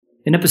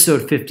In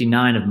episode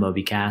 59 of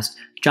MobyCast,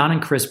 John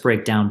and Chris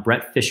break down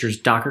Brett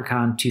Fisher's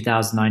DockerCon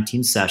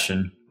 2019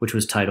 session, which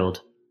was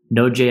titled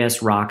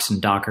Node.js Rocks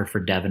and Docker for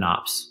Dev and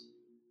Ops.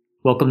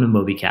 Welcome to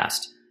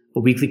MobyCast, a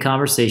weekly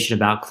conversation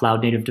about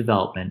cloud-native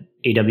development,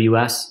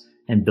 AWS,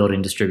 and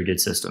building distributed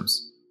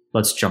systems.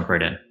 Let's jump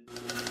right in.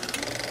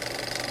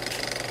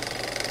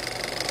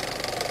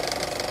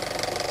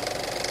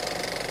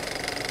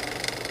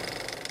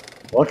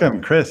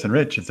 Welcome, Chris and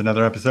Rich. It's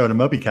another episode of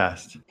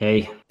MobyCast.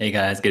 Hey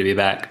guys, good to be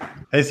back.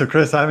 Hey, so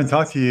Chris, I haven't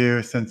talked to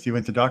you since you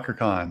went to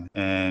DockerCon,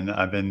 and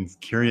I've been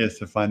curious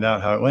to find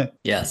out how it went.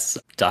 Yes,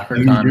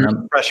 DockerCon.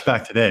 You're fresh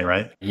back today,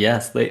 right?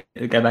 Yes, I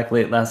got back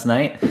late last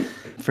night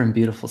from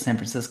beautiful San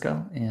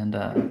Francisco, and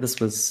this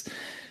was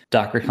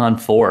DockerCon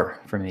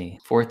 4 for me,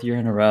 4th year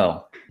in a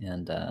row.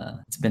 And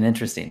it's been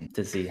interesting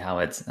to see how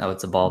it's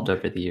evolved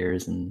over the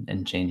years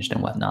and changed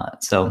and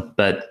whatnot. So,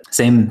 but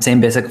same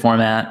basic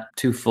format,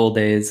 2 full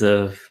days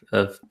of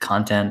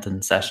content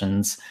and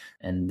sessions.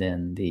 And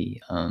then the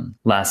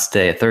last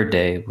day, 3rd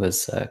day,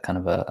 was kind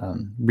of a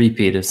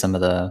repeat of some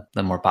of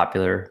the more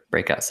popular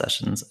breakout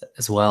sessions,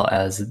 as well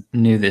as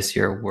new this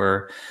year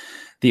were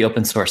the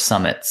open source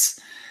summits,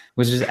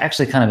 which is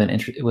actually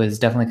it was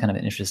definitely kind of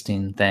an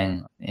interesting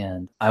thing.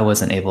 And I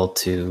wasn't able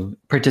to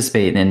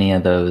participate in any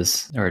of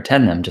those or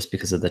attend them just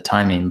because of the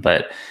timing,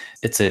 but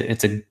it's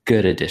a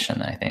good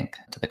addition, I think,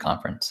 to the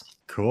conference.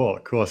 Cool.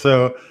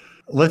 So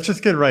let's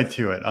just get right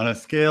to it. On a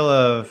scale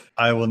of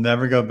I will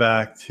never go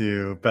back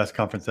to best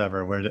conference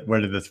ever,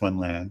 where did this one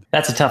land?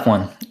 That's a tough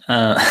one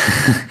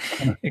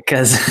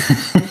because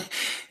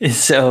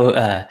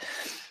so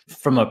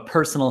from a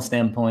personal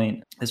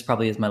standpoint, this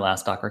probably is my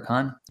last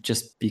DockerCon,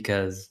 just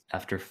because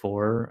after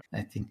 4,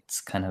 I think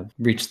it's kind of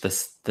reached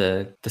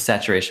the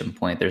saturation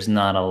point. There's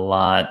not a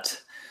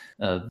lot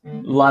of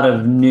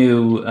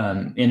new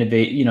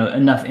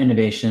enough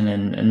innovation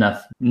and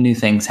enough new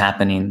things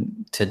happening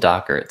to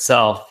Docker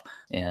itself.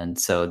 And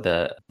so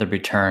the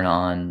return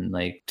on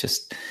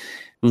just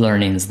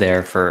learnings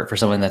there for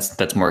someone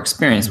that's more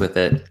experienced with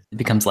it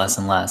becomes less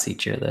and less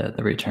each year.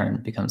 The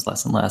return becomes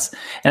less and less.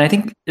 And I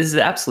think this is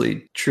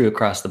absolutely true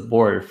across the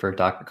board for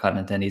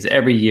DockerCon attendees.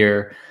 Every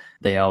year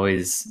they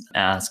always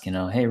ask,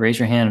 hey, raise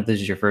your hand if this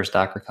is your first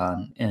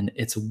DockerCon. And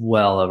it's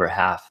well over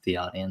half the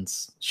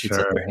audience shoots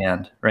up their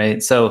hand,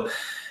 right? So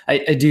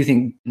I do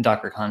think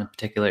DockerCon in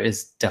particular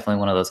is definitely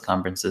one of those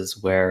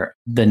conferences where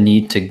the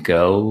need to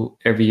go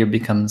every year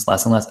becomes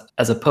less and less,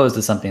 as opposed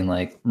to something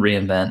like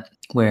reInvent,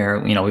 where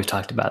we've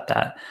talked about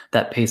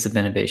that pace of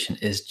innovation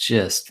is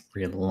just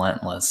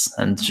relentless,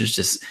 and there's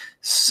just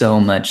so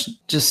much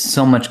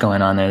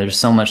going on there. There's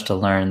so much to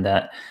learn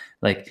that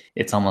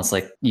it's almost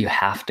like you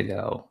have to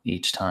go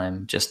each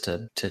time just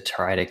to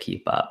try to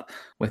keep up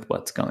with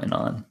what's going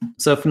on.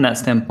 So from that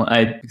standpoint,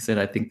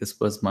 I think this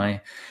was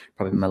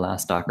probably my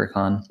last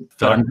DockerCon,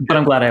 but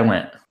I'm glad I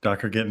went.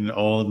 Docker getting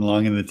old and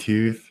long in the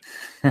tooth.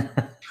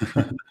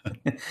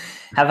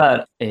 How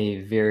about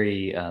a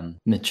very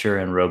mature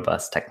and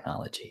robust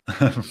technology?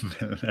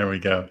 There we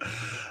go.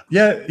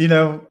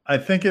 Yeah, I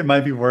think it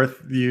might be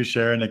worth you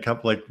sharing a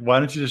couple. Why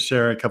don't you just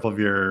share a couple of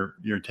your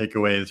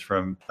takeaways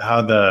from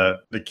how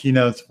the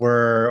keynotes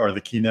were, or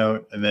the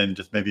keynote, and then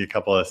just maybe a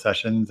couple of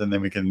sessions, and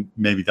then we can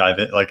maybe dive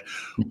in.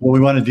 What we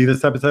want to do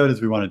this episode is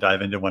we want to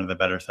dive into one of the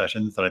better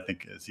sessions that I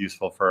think is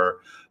useful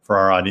for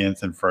our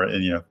audience and for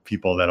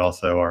people that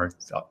also are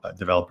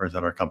developers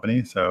at our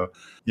company. So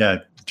yeah,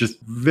 just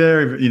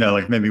very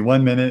maybe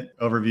 1 minute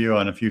overview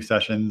on a few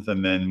sessions,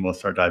 and then we'll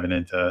start diving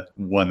into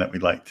one that we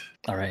liked.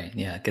 All right,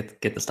 yeah,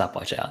 get the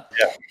stopwatch out.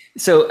 Yeah.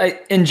 So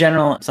in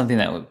general, something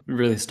that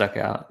really stuck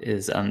out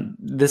is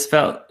this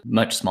felt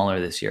much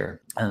smaller this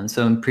year.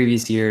 So in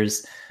previous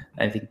years,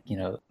 I think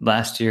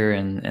last year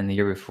and the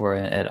year before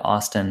at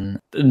Austin,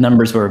 the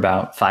numbers were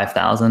about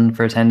 5,000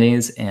 for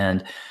attendees,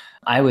 and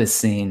I was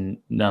seeing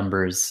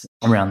numbers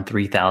around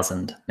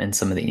 3,000 in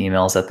some of the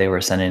emails that they were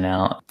sending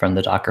out from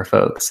the Docker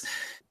folks.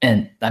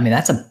 And I mean,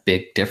 that's a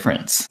big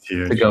difference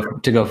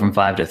to go from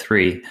 5 to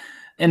 3.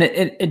 And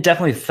it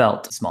definitely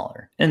felt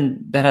smaller.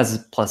 And that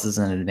has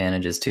pluses and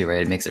advantages too,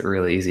 right? It makes it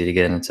really easy to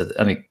get into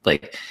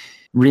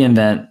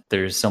reInvent,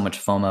 there's so much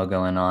FOMO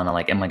going on.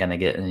 I'm am I going to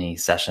get any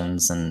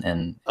sessions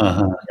and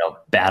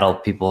battle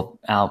people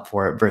out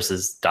for it,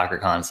 versus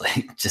DockerCon is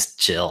just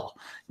chill.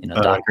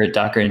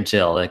 Docker and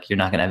chill. You're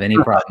not going to have any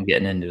problem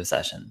getting into a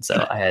session.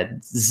 So I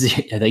had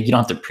you don't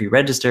have to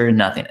pre-register,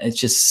 nothing. It's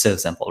just so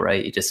simple,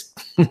 right? You just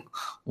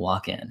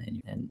walk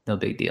in and no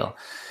big deal.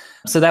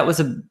 So that was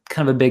a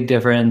kind of a big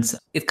difference.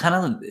 It kind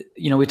of,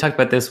 we talked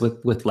about this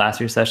with last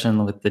year's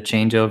session, with the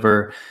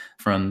changeover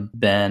from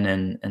Ben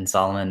and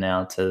Solomon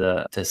now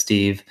to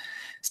Steve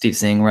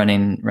Singh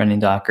running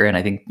Docker. And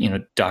I think,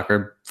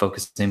 Docker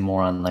focusing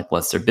more on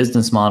what's their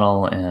business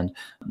model and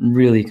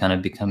really kind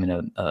of becoming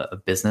a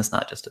business,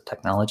 not just a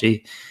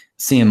technology,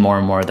 seeing more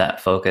and more of that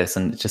focus.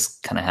 And it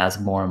just kind of has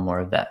more and more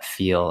of that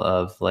feel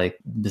of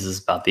this is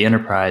about the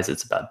enterprise.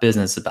 It's about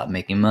business, it's about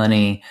making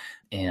money.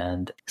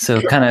 And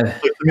so kind of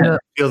it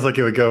feels like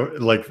it would go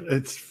like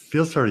it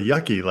feels sort of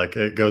yucky. Like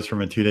it goes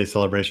from a 2-day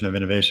celebration of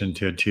innovation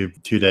to a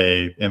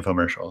two-day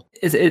infomercial.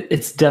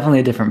 It's definitely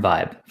a different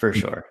vibe for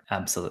sure.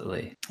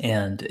 Absolutely.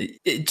 And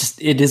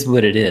it is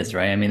what it is,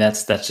 right? I mean,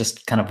 that's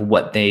just kind of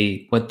what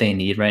they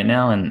need right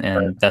now. And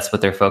right. That's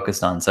what they're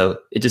focused on. So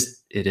it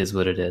is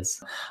what it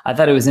is. I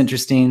thought it was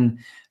interesting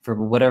for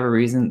whatever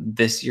reason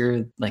this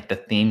year, like the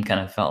theme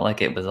kind of felt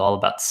like it was all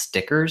about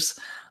stickers.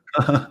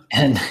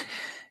 And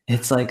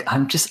it's like, I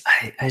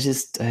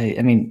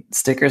mean,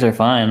 stickers are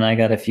fine. I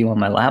got a few on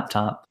my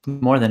laptop,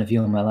 more than a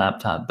few on my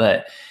laptop,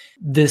 but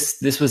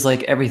this was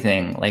like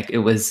everything. Like it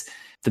was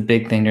the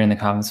big thing during the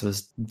conference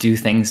was do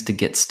things to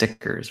get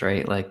stickers,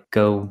 right? Like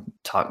go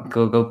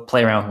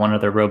play around with one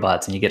of their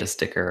robots and you get a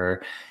sticker,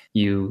 or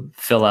you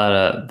fill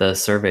out the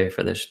survey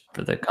for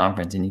the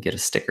conference and you get a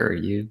sticker.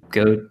 You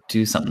go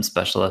do something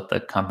special at the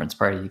conference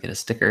party, you get a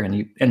sticker,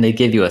 and they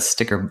give you a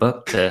sticker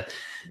book to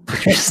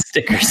put your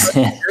stickers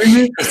in.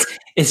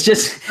 It's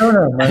just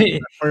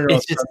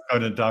it's just go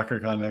to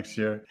DockerCon next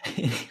year.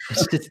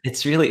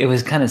 It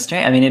was kind of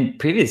strange. I mean, in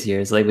previous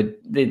years,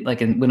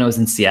 when I was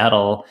in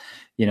Seattle,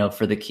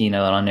 for the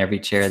keynote, on every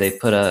chair they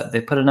put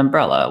an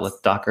umbrella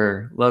with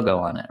Docker logo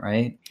on it,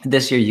 right?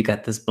 This year you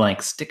got this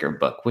blank sticker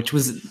book, which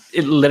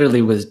it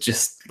literally was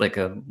just like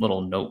a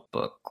little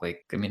notebook.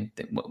 Like, I mean,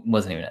 it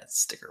wasn't even a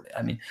sticker.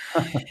 I mean,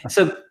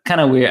 so kind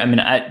of weird. I mean,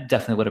 I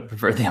definitely would have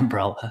preferred the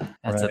umbrella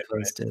as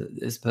opposed to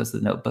the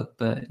notebook,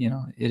 but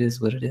it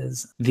is what it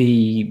is.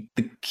 The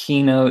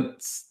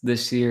keynotes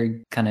this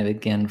year kind of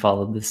again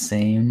followed the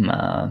same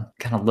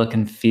kind of look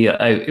and feel.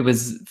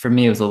 For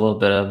me, it was a little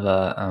bit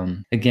of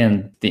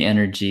again, the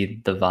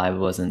energy, the vibe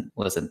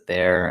wasn't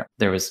there.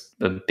 There was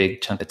a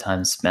big chunk of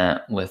time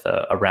spent with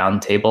a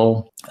round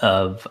table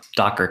of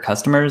Docker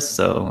customers.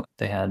 So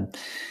they had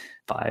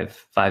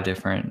five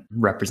different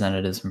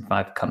representatives from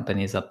 5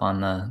 companies up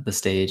on the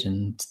stage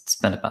and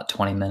spent about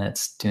 20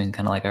 minutes doing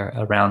kind of like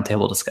a round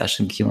table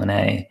discussion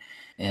Q&A.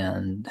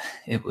 And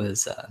it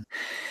was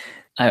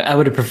I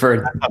would have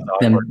preferred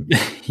them,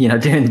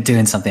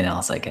 doing something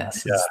else, I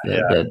guess.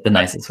 The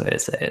nicest way to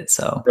say it.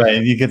 So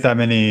right, you get that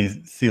many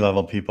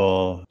C-level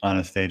people on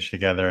a stage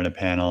together in a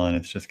panel, and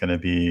it's just going to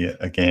be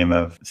a game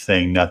of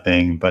saying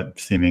nothing but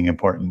seeming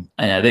important.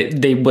 I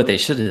know what they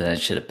should have done.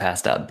 Should have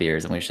passed out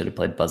beers, and we should have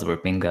played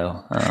buzzword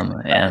bingo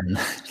and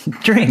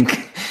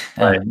drink.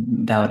 Right.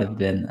 That would have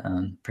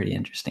been pretty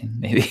interesting,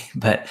 maybe.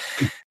 But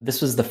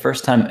this was the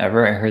first time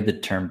ever I heard the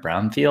term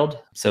brownfield.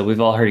 So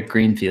we've all heard of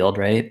greenfield,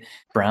 right?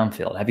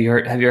 Brownfield. Have you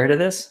heard of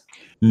this?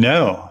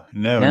 No,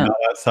 not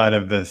outside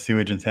of the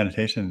sewage and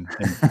sanitation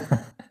thing.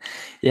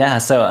 Yeah.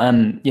 So,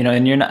 and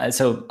you're not,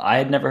 so I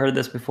had never heard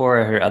this before.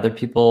 I heard other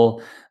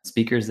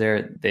speakers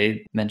there,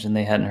 they mentioned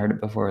they hadn't heard it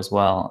before as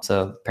well.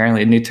 So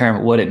apparently a new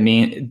term, what it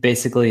means,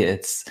 basically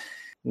it's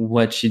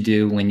what you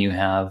do when you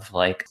have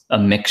like a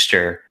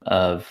mixture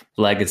of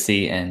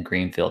legacy and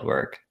greenfield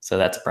work. So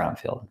that's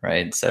brownfield,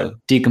 right? So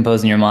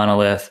decomposing your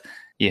monolith,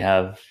 you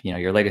have,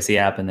 your legacy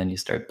app, and then you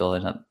start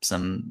building up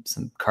some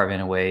carving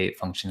away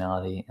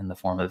functionality in the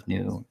form of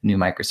new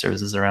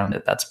microservices around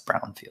it. That's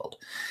brownfield.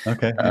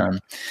 Okay.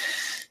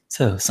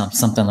 So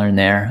something learned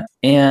there.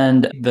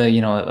 And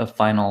a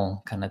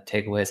final kind of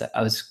takeaways,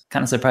 I was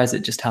kind of surprised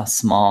at just how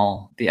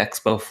small the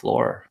expo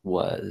floor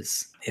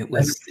was. It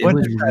was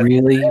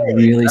really,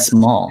 really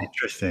small.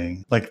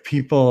 Interesting. Like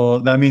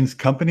that means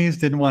companies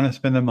didn't want to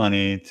spend the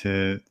money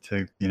to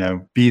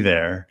be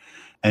there.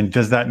 And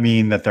does that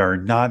mean that there are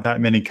not that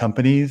many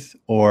companies,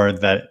 or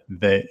that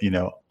they,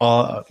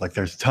 all like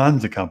there's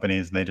tons of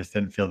companies and they just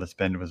didn't feel the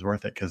spend was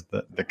worth it because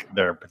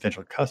their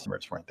potential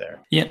customers weren't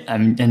there? Yeah, I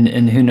mean,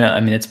 and who knows?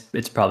 I mean,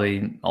 it's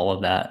probably all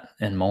of that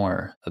and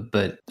more.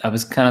 But I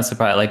was kind of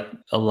surprised. Like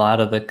a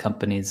lot of the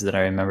companies that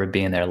I remember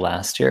being there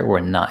last year were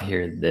not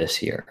here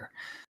this year.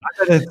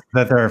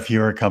 That there are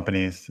fewer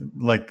companies.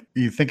 Like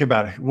you think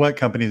about what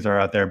companies are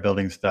out there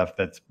building stuff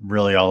that's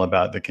really all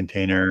about the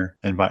container,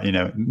 and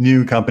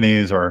new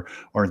companies or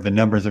the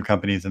numbers of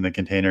companies in the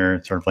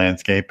container sort of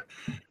landscape.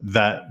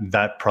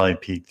 That probably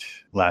peaked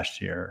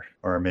last year,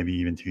 or maybe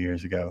even 2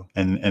 years ago,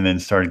 and then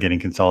started getting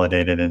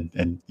consolidated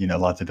and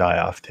lots of die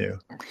off too.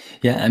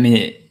 Yeah, I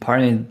mean,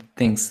 part of me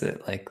thinks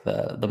that like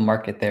the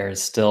market there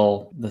is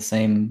still the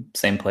same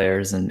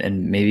players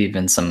and maybe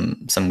even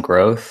some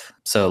growth.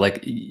 So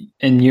like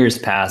in years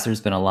past,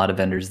 there's been a lot of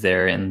vendors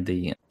there in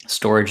the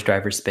storage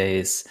driver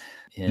space,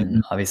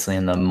 obviously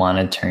in the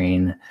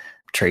monitoring,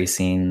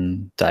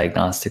 tracing,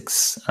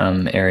 diagnostics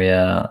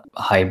area,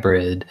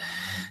 hybrid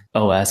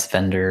OS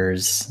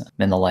vendors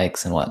and the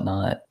likes and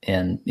whatnot.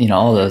 And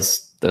all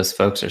those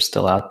folks are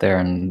still out there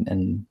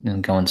and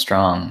going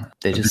strong.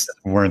 They just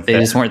weren't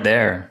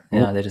there.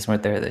 Yeah, they just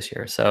weren't there this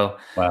year. So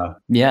wow.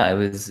 Yeah, it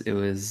was.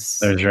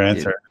 There's your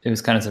answer. It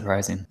was kind of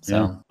surprising.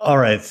 So all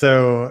right.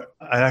 So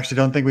I actually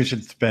don't think we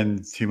should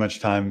spend too much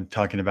time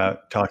talking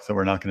about talks that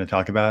we're not going to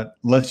talk about.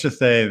 Let's just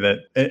say that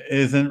it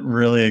isn't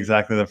really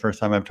exactly the first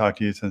time I've talked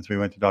to you since we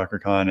went to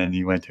DockerCon, and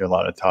you went to a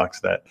lot of talks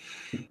that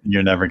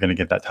you're never going to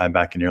get that time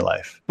back in your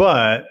life.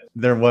 But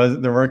there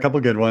were a couple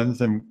good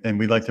ones, and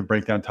we'd like to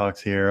break down talks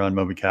here on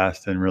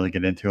MobyCast and really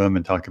get into them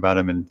and talk about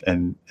them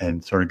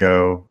and sort of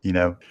go,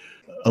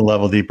 a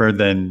level deeper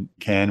than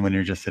can when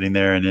you're just sitting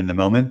there and in the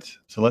moment.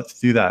 So let's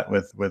do that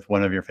with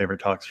one of your favorite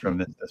talks from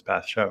this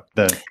past show.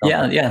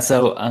 Yeah.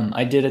 So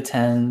I did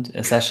attend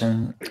a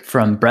session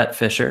from Brett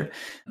Fisher,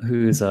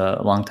 who's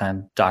a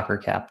longtime Docker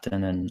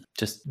captain and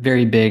just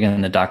very big in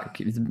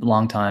the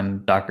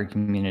longtime Docker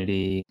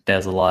community.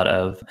 Does a lot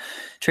of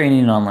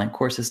training and online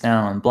courses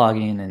now on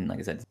blogging, and like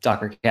I said,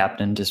 Docker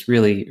captain, just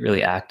really,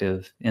 really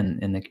active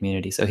in the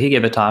community. So he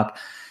gave a talk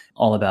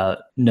all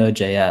about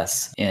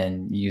Node.js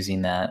and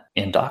using that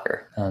in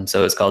Docker.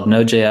 So it's called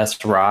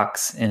Node.js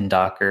Rocks in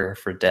Docker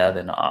for Dev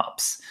and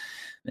Ops.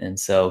 And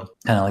so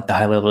kind of like the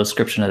high level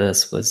description of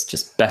this was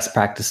just best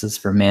practices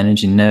for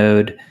managing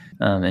Node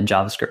and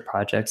JavaScript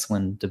projects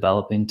when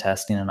developing,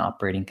 testing, and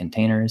operating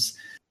containers.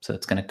 So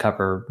it's going to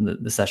cover,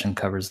 the session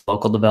covers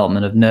local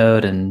development of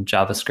Node and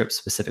JavaScript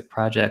specific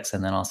projects,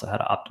 and then also how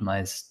to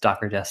optimize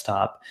Docker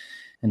Desktop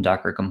and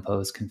Docker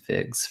Compose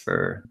configs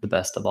for the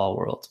best of all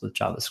worlds with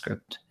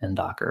JavaScript and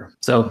Docker.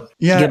 So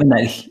given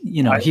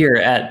that, here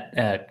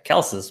at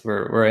Kelsus,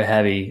 we're a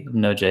heavy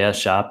Node.js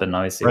shop, and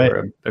obviously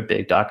we're a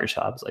big Docker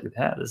shop. It's like,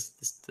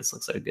 this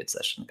looks like a good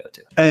session to go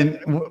to. And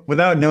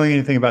without knowing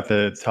anything about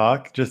the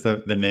talk, just the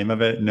name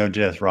of it,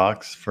 Node.js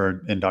Rocks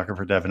in Docker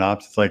for Dev and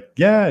Ops, it's like,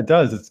 yeah, it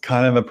does. It's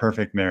kind of a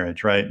perfect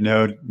marriage, right?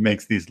 Node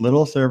makes these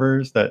little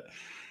servers that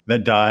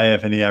die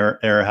if any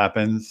error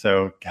happens.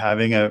 So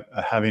having a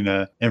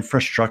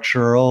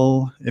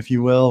infrastructural, if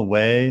you will,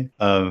 way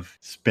of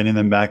spinning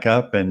them back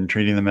up and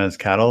treating them as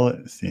cattle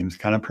seems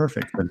kind of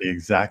perfect for the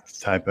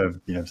exact type of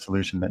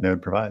solution that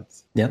Node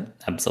provides. Yep,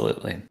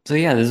 absolutely. So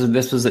yeah,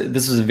 this was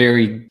a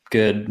very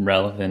good,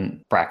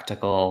 relevant,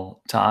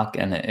 practical talk,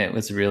 and it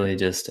was really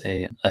just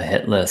a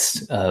hit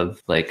list of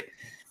like,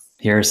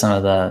 here are some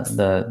of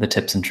the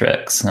tips and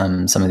tricks.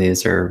 Some of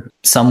these are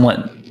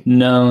somewhat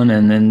known,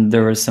 and then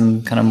there was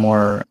some kind of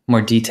more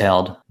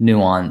detailed,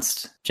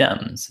 nuanced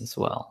gems as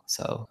well.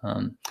 So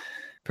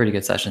pretty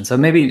good session. So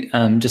maybe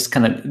just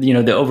kind of,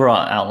 the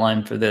overall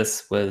outline for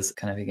this was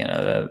kind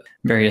of,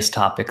 various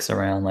topics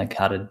around like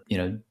how to,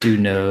 do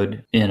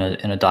Node in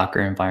a Docker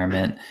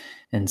environment.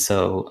 And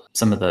so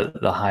some of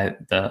the high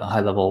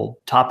level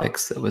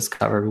topics that was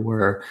covered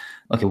were,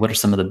 okay, what are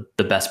some of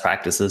the best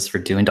practices for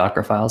doing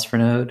Docker files for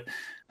Node?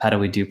 How do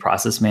we do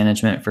process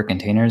management for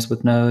containers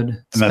with Node?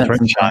 And that's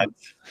right, Sean.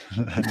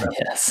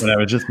 Yes. What I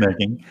was just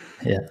making.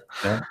 Yeah.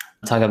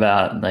 Talk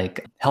about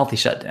like healthy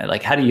shutdown.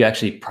 Like, how do you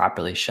actually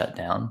properly shut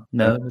down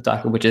Node with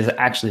Docker, which is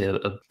actually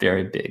a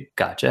very big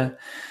gotcha.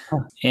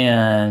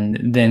 And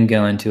then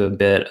go into a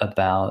bit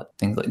about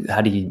things like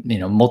how do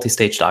you,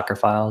 multi-stage Docker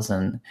files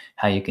and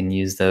how you can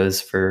use those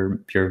for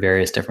your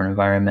various different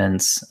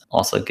environments.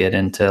 Also get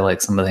into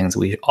like some of the things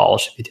we all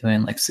should be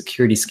doing, like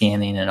security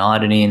scanning and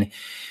auditing.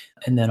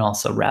 And then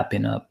also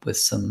wrapping up with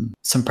some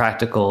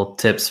practical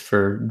tips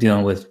for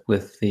dealing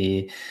with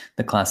the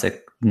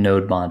classic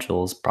Node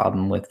modules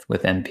problem with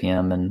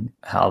NPM, and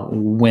how,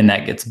 when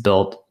that gets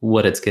built,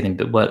 what it's getting,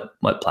 what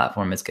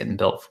platform it's getting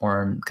built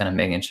for, and kind of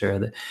making sure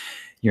that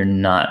you're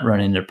not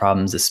running into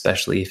problems,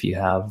 especially if you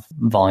have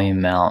volume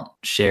mount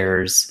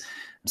shares,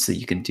 so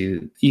you can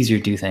do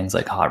things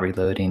like hot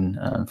reloading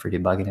for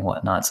debugging and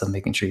whatnot. So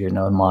making sure your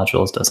Node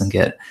modules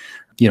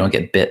you don't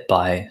get bit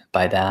by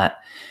that.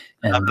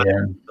 And I'm not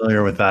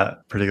familiar with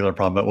that particular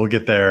problem, but we'll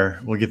get there.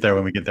 We'll get there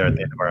when we get there at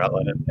the end of our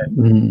outline.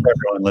 And for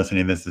everyone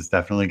listening, this is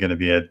definitely going to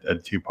be a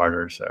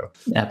two-parter. So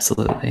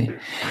absolutely,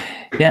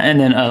 yeah. And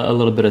then a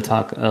little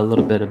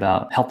bit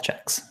about health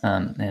checks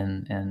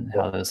and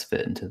how those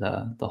fit into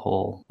the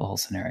whole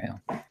scenario.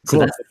 So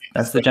cool.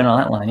 That's the general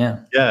outline.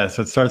 Yeah. Yeah.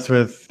 So it starts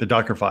with the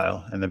Docker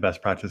file and the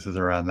best practices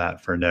around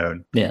that for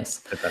Node.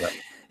 Yes.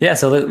 Yeah.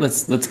 So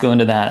let's go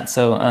into that.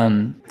 So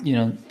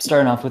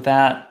starting off with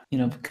that.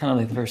 Kind of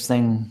like the first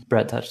thing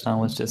Brett touched on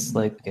was just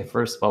like, okay,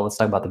 first of all, let's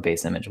talk about the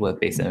base image. What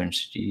base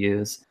image should you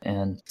use?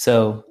 And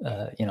so,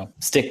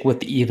 stick with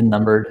the even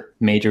numbered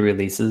major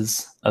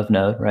releases of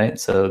Node, right?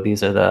 So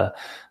these are the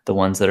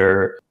ones that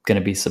are going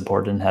to be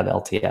supported and have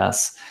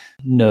LTS.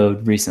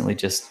 Node recently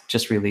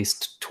just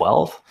released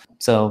 12.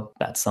 So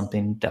that's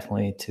something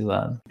definitely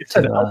to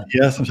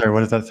yes, I'm sorry,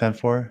 what does that stand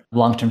for?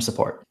 Long-term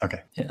support.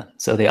 Okay. Yeah.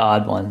 So the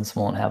odd ones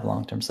won't have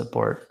long-term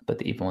support, but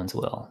the even ones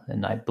will.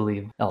 And I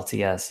believe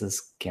LTS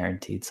is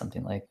guaranteed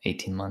something like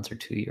 18 months or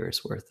 2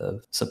 years worth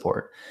of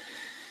support.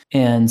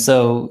 And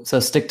so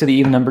stick to the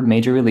even numbered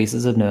major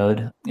releases of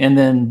Node. And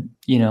then,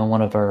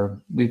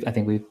 I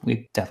think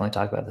we've definitely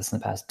talked about this in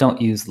the past.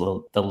 Don't use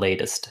the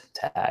latest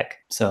tag.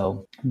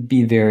 So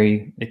be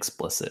very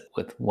explicit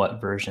with what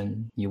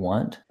version you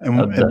want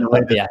of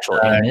the actual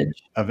image.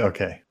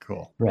 Okay,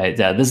 cool. Right.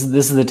 Yeah. This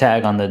is the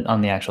tag on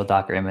the actual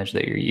Docker image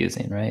that you're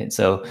using, right?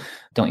 So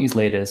don't use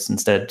latest.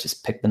 Instead,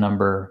 just pick the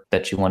number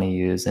that you want to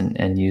use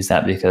and use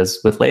that, because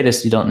with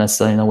latest, you don't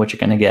necessarily know what you're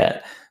going to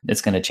get.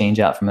 It's going to change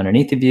out from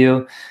underneath of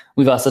you.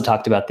 We've also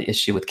talked about the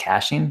issue with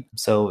caching.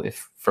 So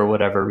if for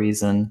whatever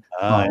reason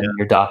on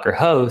your Docker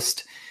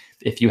host,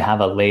 if you have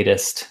a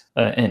latest,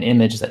 an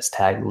image that's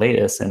tagged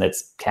latest and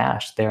it's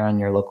cached there on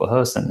your local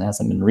host and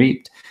hasn't been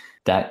reaped,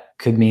 that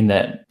could mean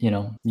that, you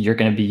know, you're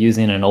going to be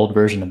using an old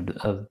version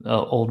of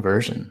old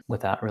version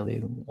without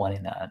really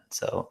wanting that.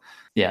 So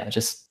yeah,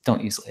 just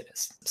don't use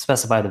latest.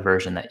 Specify the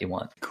version that you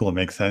want. Cool.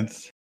 Makes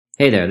sense.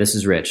 Hey there, this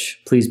is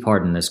Rich. Please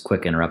pardon this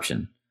quick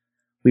interruption.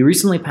 We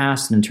recently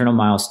passed an internal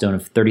milestone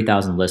of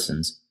 30,000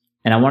 listens,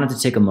 and I wanted to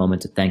take a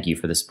moment to thank you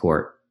for the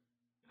support.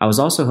 I was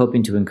also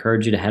hoping to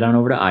encourage you to head on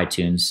over to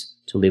iTunes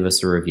to leave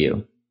us a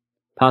review.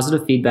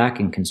 Positive feedback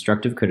and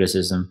constructive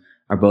criticism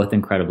are both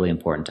incredibly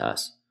important to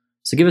us.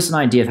 So give us an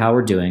idea of how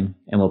we're doing,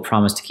 and we'll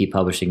promise to keep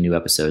publishing new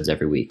episodes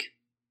every week.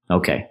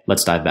 Okay,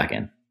 let's dive back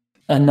in.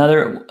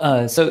 Another,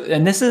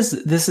 and this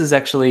is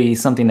actually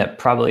something that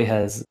probably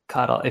has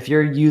caught all. If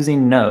you're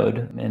using Node,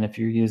 and if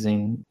you're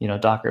using, you know,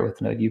 Docker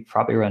with Node, you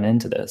probably run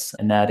into this,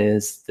 and that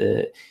is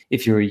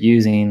if you're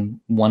using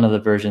one of the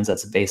versions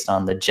that's based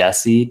on the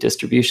Jessie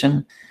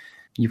distribution,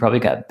 you probably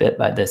got bit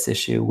by this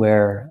issue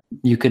where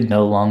you could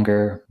no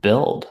longer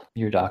build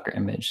your Docker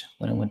image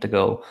when it went to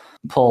go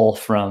pull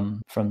from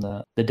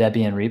the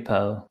Debian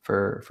repo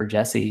for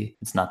Jessie.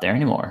 It's not there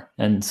anymore,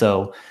 and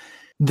so.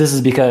 This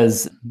is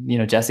because, you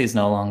know, Jessie is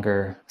no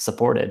longer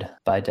supported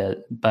by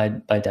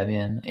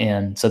Debian,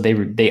 and so they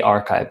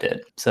archived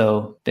it.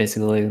 So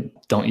basically,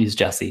 don't use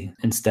Jessie.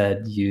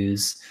 Instead,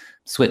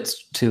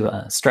 switch to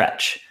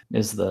Stretch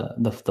is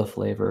the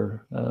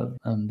flavor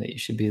that you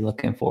should be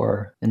looking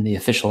for in the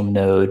official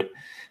Node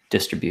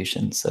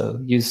distribution. So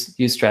use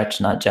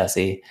Stretch, not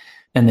Jessie.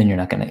 And then you're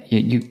not going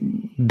to,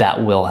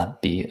 that will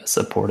be a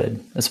supported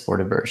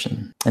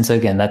version. And so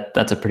again,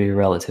 that's a pretty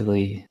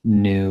relatively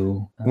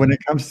new. When it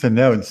comes to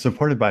Node,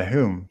 supported by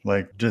whom?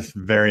 Like just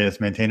various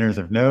maintainers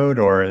of Node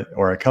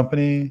or a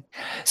company?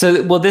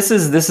 So, well, this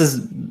is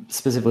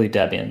specifically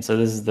Debian. So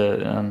this is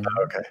the,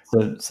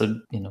 okay.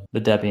 So, you know, the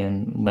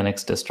Debian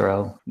Linux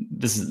distro,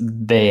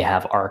 they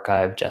have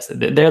archived Jessie.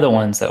 They're the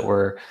ones that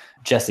were,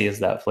 Jessie is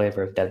that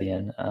flavor of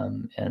Debian,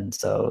 and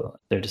so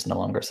they're just no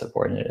longer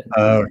supporting it.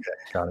 Oh,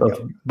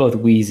 okay. Both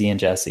Wheezy and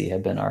Jessie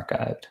have been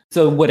archived.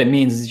 So what it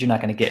means is you're not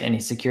going to get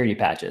any security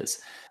patches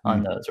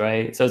on those,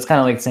 right? So it's kind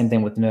of like the same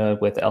thing with Node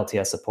with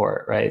LTS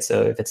support, right?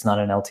 So if it's not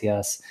an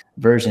LTS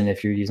version,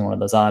 if you're using one of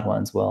those odd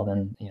ones, well,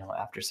 then, you know,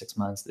 after 6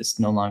 months, it's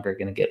no longer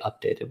going to get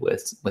updated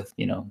with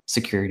you know,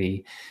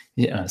 security,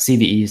 you know,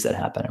 CVEs that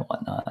happen and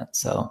whatnot.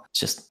 So it's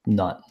just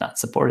not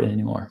supported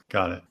anymore.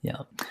 Got it.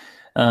 Yeah.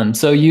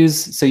 So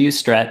use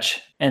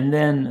Stretch, and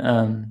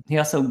then he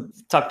also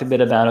talked a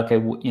bit about, okay,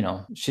 you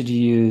know,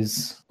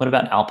 what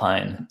about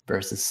Alpine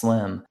versus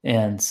Slim?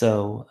 And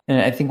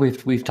I think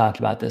we've talked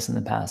about this in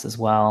the past as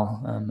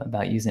well,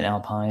 about using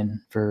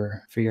Alpine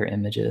for your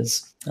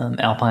images.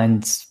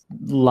 Alpine's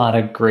a lot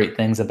of great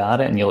things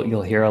about it, and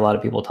you'll hear a lot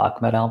of people talk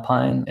about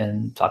Alpine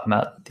and talk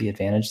about the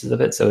advantages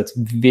of it. So it's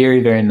very,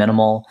 very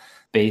minimal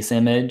base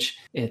image.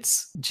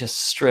 It's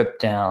just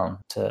stripped down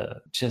to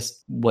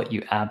just what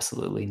you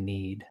absolutely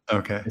need.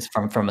 Okay.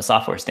 From a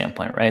software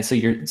standpoint, right? So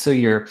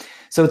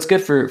it's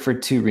good for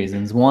two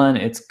reasons. One,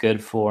 it's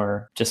good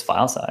for just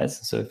file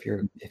size. So if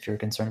you're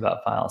concerned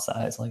about file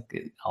size,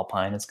 like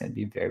Alpine is going to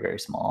be very, very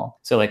small.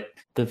 So like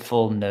the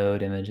full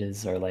Node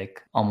images are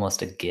like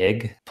almost a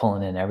gig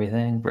pulling in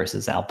everything,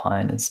 versus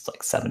Alpine is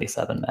like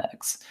 77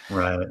 megs.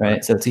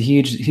 Right. So it's a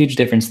huge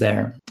difference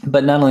there.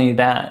 But not only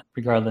that,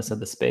 regardless of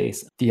the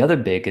space, the other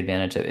big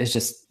advantage of it is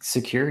just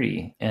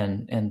security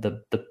and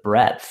the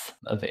breadth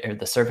of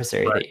the surface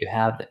area that you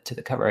have to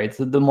the cover. Right.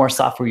 So the more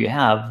software you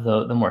have,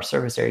 the more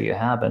surface area you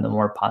have, and the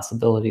more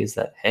possibilities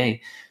that,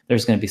 hey,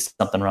 there's going to be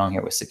something wrong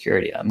here with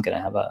security. I'm going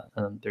to have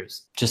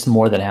there's just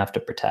more that I have to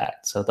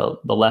protect. So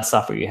the less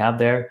software you have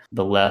there,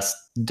 the less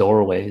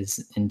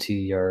doorways into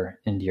your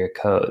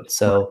code.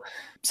 So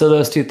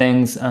those two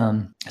things,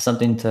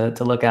 something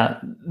to look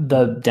at.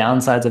 The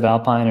downsides of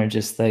Alpine are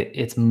just that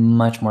it's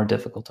much more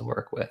difficult to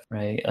work with,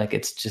 right? Like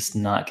it's just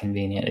not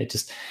convenient.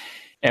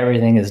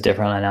 Everything is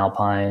different on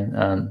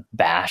Alpine.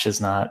 Bash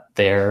is not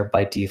there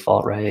by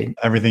default, right?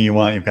 Everything you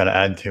want, you've got to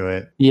add to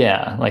it.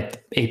 Yeah,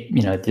 like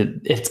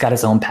it's got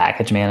its own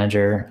package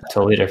manager,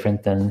 totally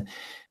different than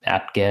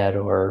apt-get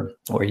or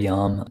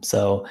Yum.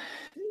 So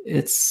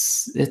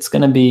it's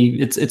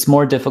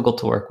more difficult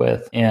to work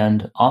with,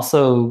 and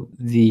also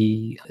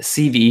the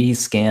CVE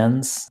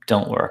scans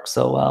don't work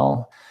so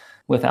well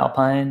with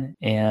Alpine,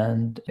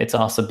 and it's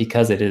also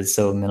because it is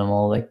so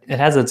minimal. Like it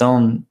has its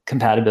own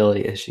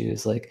compatibility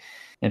issues, like.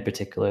 In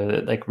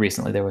particular, like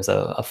recently there was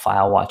a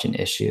file watching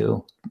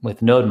issue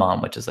with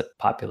NodeMon, which is a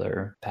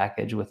popular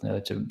package with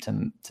Node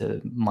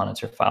to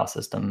monitor file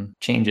system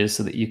changes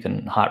so that you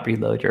can hot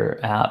reload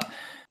your app.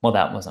 well,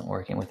 that wasn't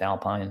working with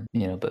Alpine,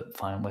 but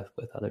fine with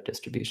other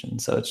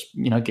distributions. So it's,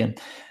 again,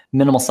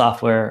 minimal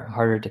software,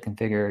 harder to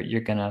configure.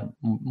 You're gonna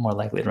more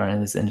likely to run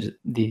into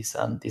these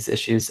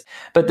issues.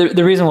 But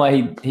the reason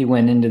why he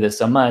went into this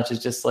so much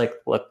is just like,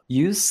 look,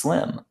 use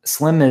Slim.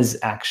 Slim is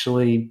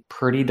actually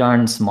pretty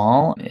darn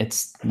small.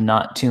 It's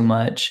not too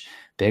much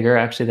bigger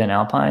actually than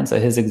Alpine. So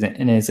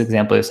in his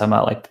example, he was talking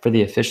about like for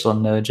the official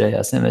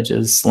Node.js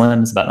images,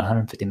 Slim is about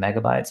 150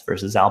 megabytes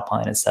versus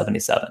Alpine is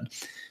 77,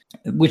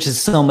 which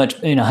is so much,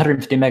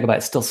 150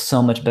 megabytes, still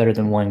so much better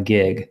than 1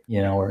 gig,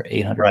 or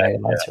 800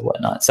 megabytes or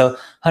whatnot. So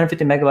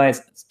 150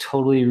 megabytes, it's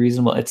totally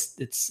reasonable.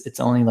 It's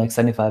only like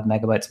 75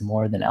 megabytes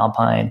more than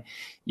Alpine.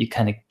 You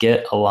kind of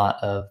get a lot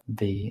of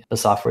the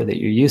software that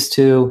you're used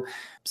to.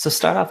 So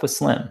start off with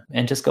Slim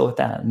and just go with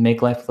that.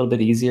 Make life a little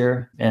bit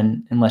easier.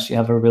 And unless you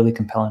have a really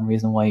compelling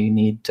reason why you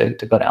need to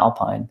go to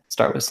Alpine,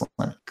 start with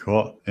Slim.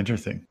 Cool.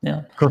 Interesting.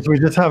 Yeah. Cool. So we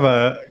just have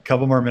a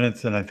couple more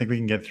minutes, and I think we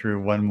can get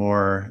through one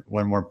more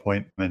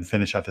point and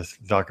finish out this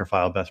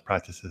Dockerfile best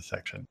practices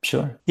section.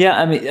 Sure.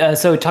 Yeah. I mean,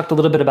 so we talked a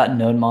little bit about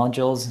node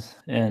modules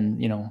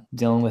and,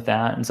 dealing with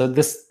that. And so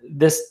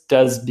this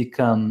does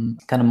become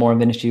kind of more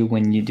of an issue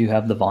when you do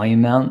have the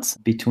volume mounts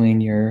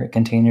between your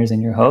containers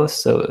and your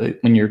hosts. So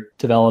when you're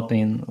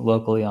developing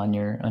locally on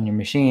your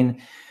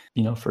machine,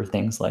 for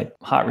things like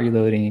hot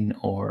reloading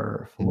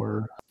or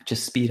for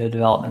just speed of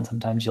development,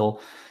 sometimes you'll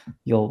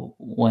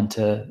want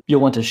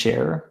to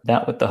share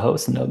that with the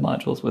host and node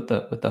modules with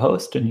the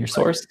host and your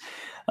source.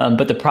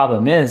 But the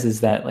problem is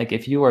that like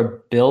if you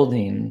are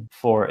building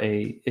for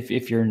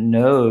if your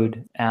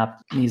node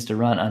app needs to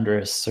run under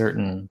a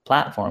certain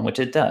platform, which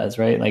it does,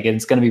 right? Like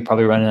it's going to be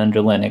probably running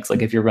under Linux.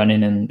 Like if you're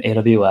running in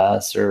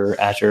AWS or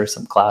Azure,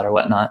 some cloud or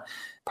whatnot,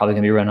 probably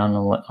going to be running on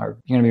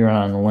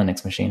a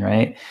Linux machine,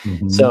 right?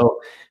 Mm-hmm. So,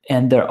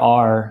 and there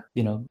are,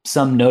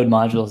 some node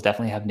modules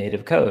definitely have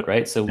native code,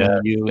 right? So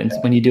when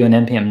you do an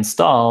npm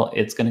install,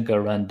 it's going to go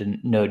run to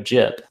node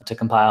JIP to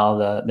compile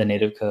the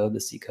native code, the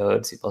C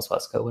code, C++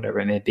 code, whatever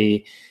it may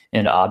be,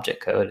 into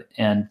object code,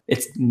 and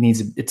it's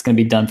going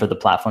to be done for the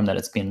platform that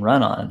it's being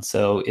run on.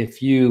 So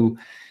if you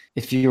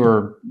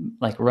were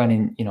like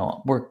running,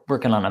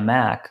 working on a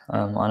Mac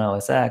on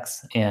OS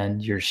X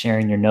and you're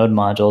sharing your node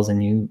modules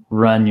and you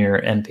run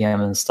your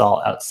npm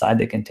install outside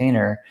the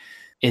container,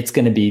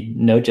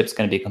 Node.jip's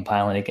going to be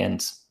compiling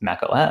against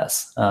Mac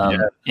OS.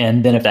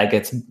 And then if that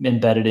gets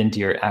embedded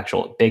into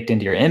baked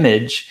into your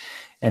image,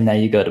 and now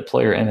you go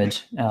deploy your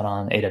image out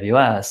on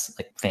AWS,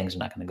 like things are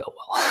not going to go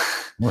well.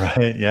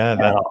 Right. Yeah.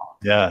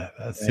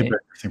 That's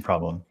super interesting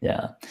problem.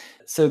 Yeah.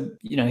 So,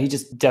 he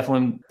just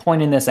definitely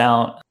pointing this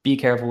out, be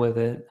careful with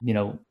it.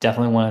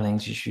 Definitely one of the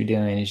things you should be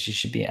doing is you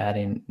should be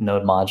adding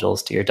node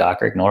modules to your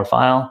Docker ignore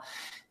file.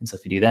 And so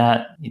if you do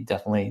that, you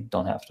definitely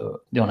don't have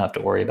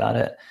to worry about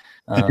it.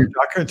 Your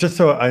Docker, just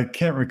so I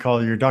can't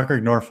recall, your Docker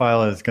ignore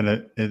file is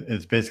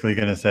basically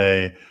going to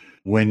say,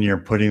 when you're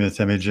putting this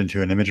image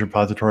into an image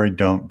repository,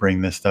 don't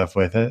bring this stuff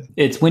with it?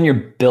 It's when you're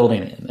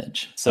building the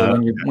image. So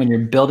when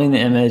you're building the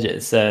image,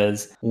 it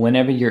says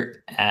whenever you're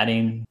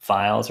adding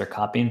files or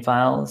copying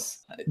files,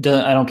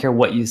 I don't care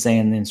what you say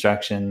in the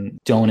instruction,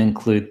 don't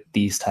include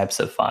these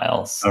types of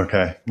files.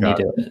 Okay. When you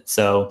do it.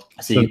 So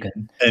you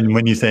can. And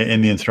when you say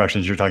in the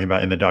instructions, you're talking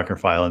about in the Docker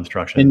file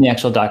instruction? In the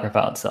actual Docker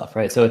file itself,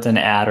 right? So it's an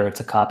add or it's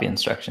a copy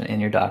instruction in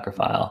your Docker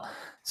file.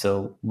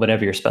 So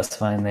whatever you're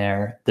specifying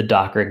there, the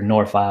Docker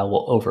ignore file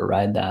will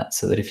override that,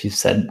 so that if you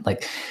said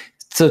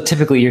so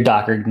typically your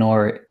Docker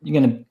ignore, you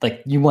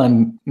want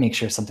to make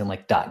sure something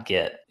like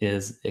 .git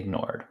is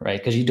ignored,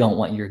 right? Because you don't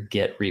want your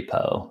Git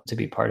repo to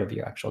be part of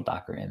your actual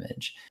Docker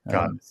image.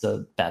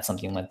 So that's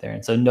something you went there.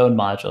 And so node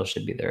modules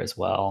should be there as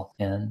well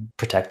and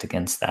protect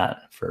against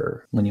that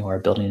for when you are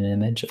building an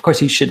image. Of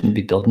course, you shouldn't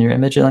be building your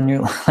image on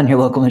your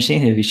local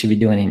machine. You should be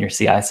doing it in your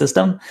CI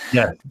system.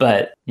 Yeah.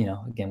 But,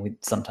 again,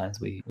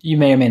 you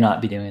may or may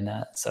not be doing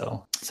that.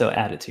 So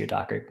add it to your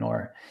Docker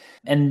ignore.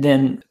 And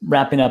then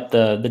wrapping up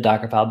the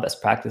Dockerfile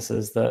best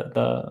practices,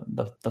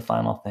 the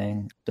final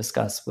thing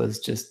discussed was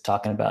just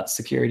talking about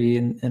security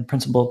and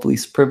principle of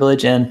least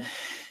privilege, and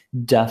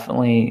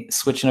definitely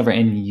switching over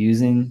and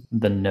using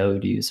the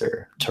node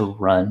user to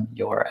run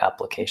your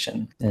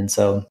application. And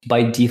so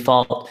by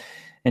default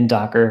in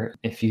Docker,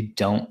 if you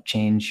don't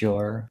change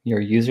your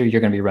user,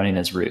 you're going to be running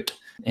as root.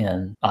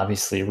 And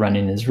obviously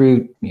running as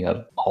root, you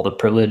have all the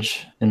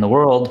privilege in the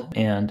world,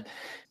 and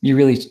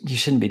you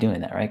shouldn't be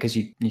doing that, right? Because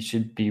you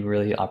should be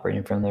really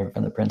operating from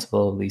the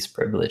principle of least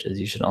privileges.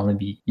 You should only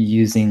be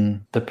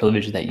using the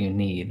privilege that you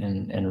need,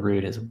 and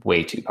root is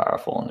way too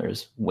powerful, and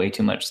there's way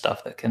too much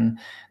stuff that can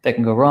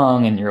go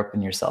wrong, and you're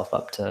opening yourself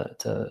up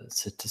to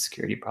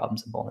security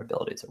problems and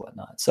vulnerabilities or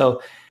whatnot.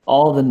 So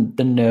all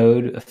the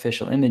node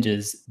official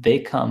images, they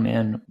come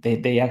in,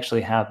 they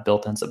actually have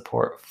built-in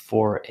support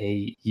for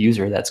a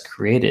user that's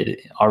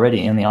created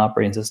already in the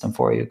operating system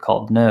for you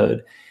called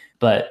node.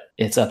 but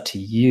it's up to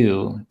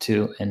you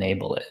to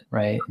enable it,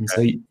 right? And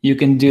so you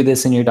can do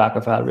this in your Docker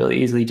file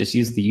really easily. Just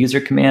use the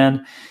user command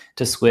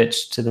to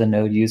switch to the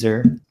node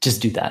user. Just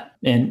do that.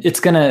 And it's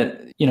going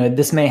to,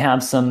 this may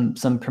have some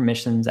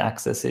permissions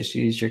access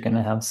issues. You're going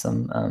to have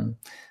some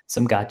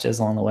gotchas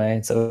along the way.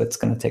 So it's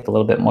going to take a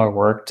little bit more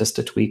work just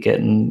to tweak it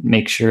and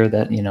make sure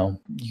that,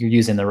 you're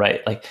using the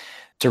right, like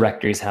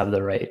directories have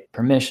the right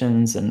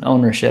permissions and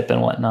ownership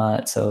and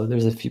whatnot. So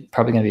there's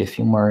probably going to be a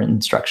few more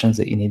instructions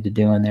that you need to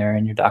do in there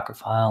in your Docker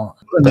file.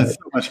 That's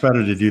so much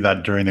better to do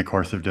that during the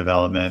course of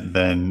development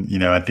than,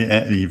 at the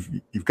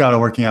end, you've got a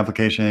working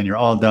application, you're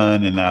all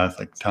done. And now it's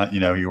like,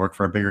 you work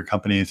for a bigger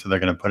company, so they're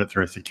going to put it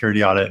through a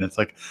security audit. And it's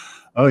like,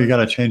 oh, you got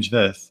to change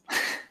this.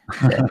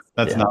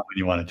 That's not when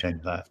you want to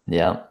change that.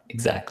 Yeah,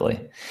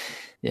 exactly.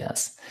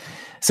 Yes.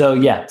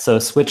 So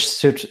switch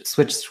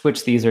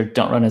these, or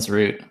don't run as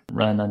root,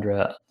 run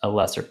under a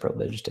lesser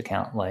privileged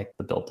account like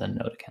the built-in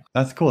node account.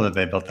 That's cool that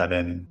they built that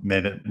in and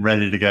made it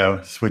ready to go.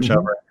 Switch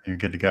over, you're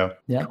good to go.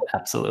 Yeah,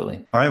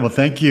 absolutely. All right. Well,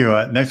 thank you.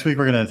 Next week,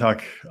 we're going to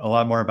talk a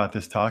lot more about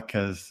this talk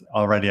because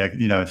already,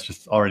 it's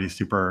just already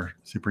super,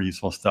 super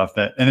useful stuff.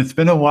 And it's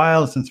been a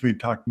while since we've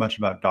talked much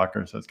about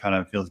Docker. So it kind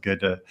of feels good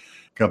to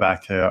go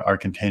back to our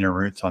container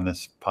roots on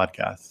this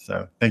podcast.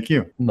 So thank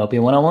you. Moby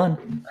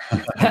 101.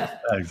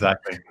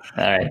 Exactly.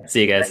 All right.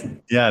 See you guys.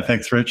 Yeah.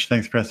 Thanks, Rich.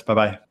 Thanks, Chris.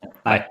 Bye-bye.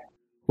 Bye.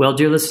 Well,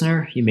 dear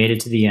listener, you made it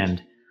to the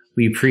end.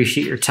 We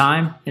appreciate your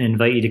time and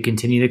invite you to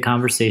continue the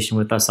conversation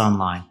with us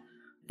online.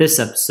 This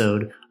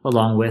episode,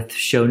 along with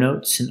show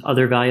notes and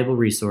other valuable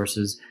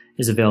resources,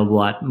 is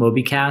available at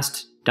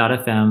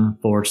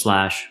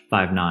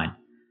mobycast.fm/59.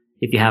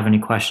 If you have any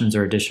questions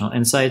or additional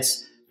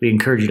insights, we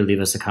encourage you to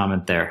leave us a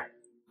comment there.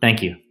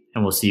 Thank you,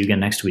 and we'll see you again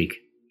next week.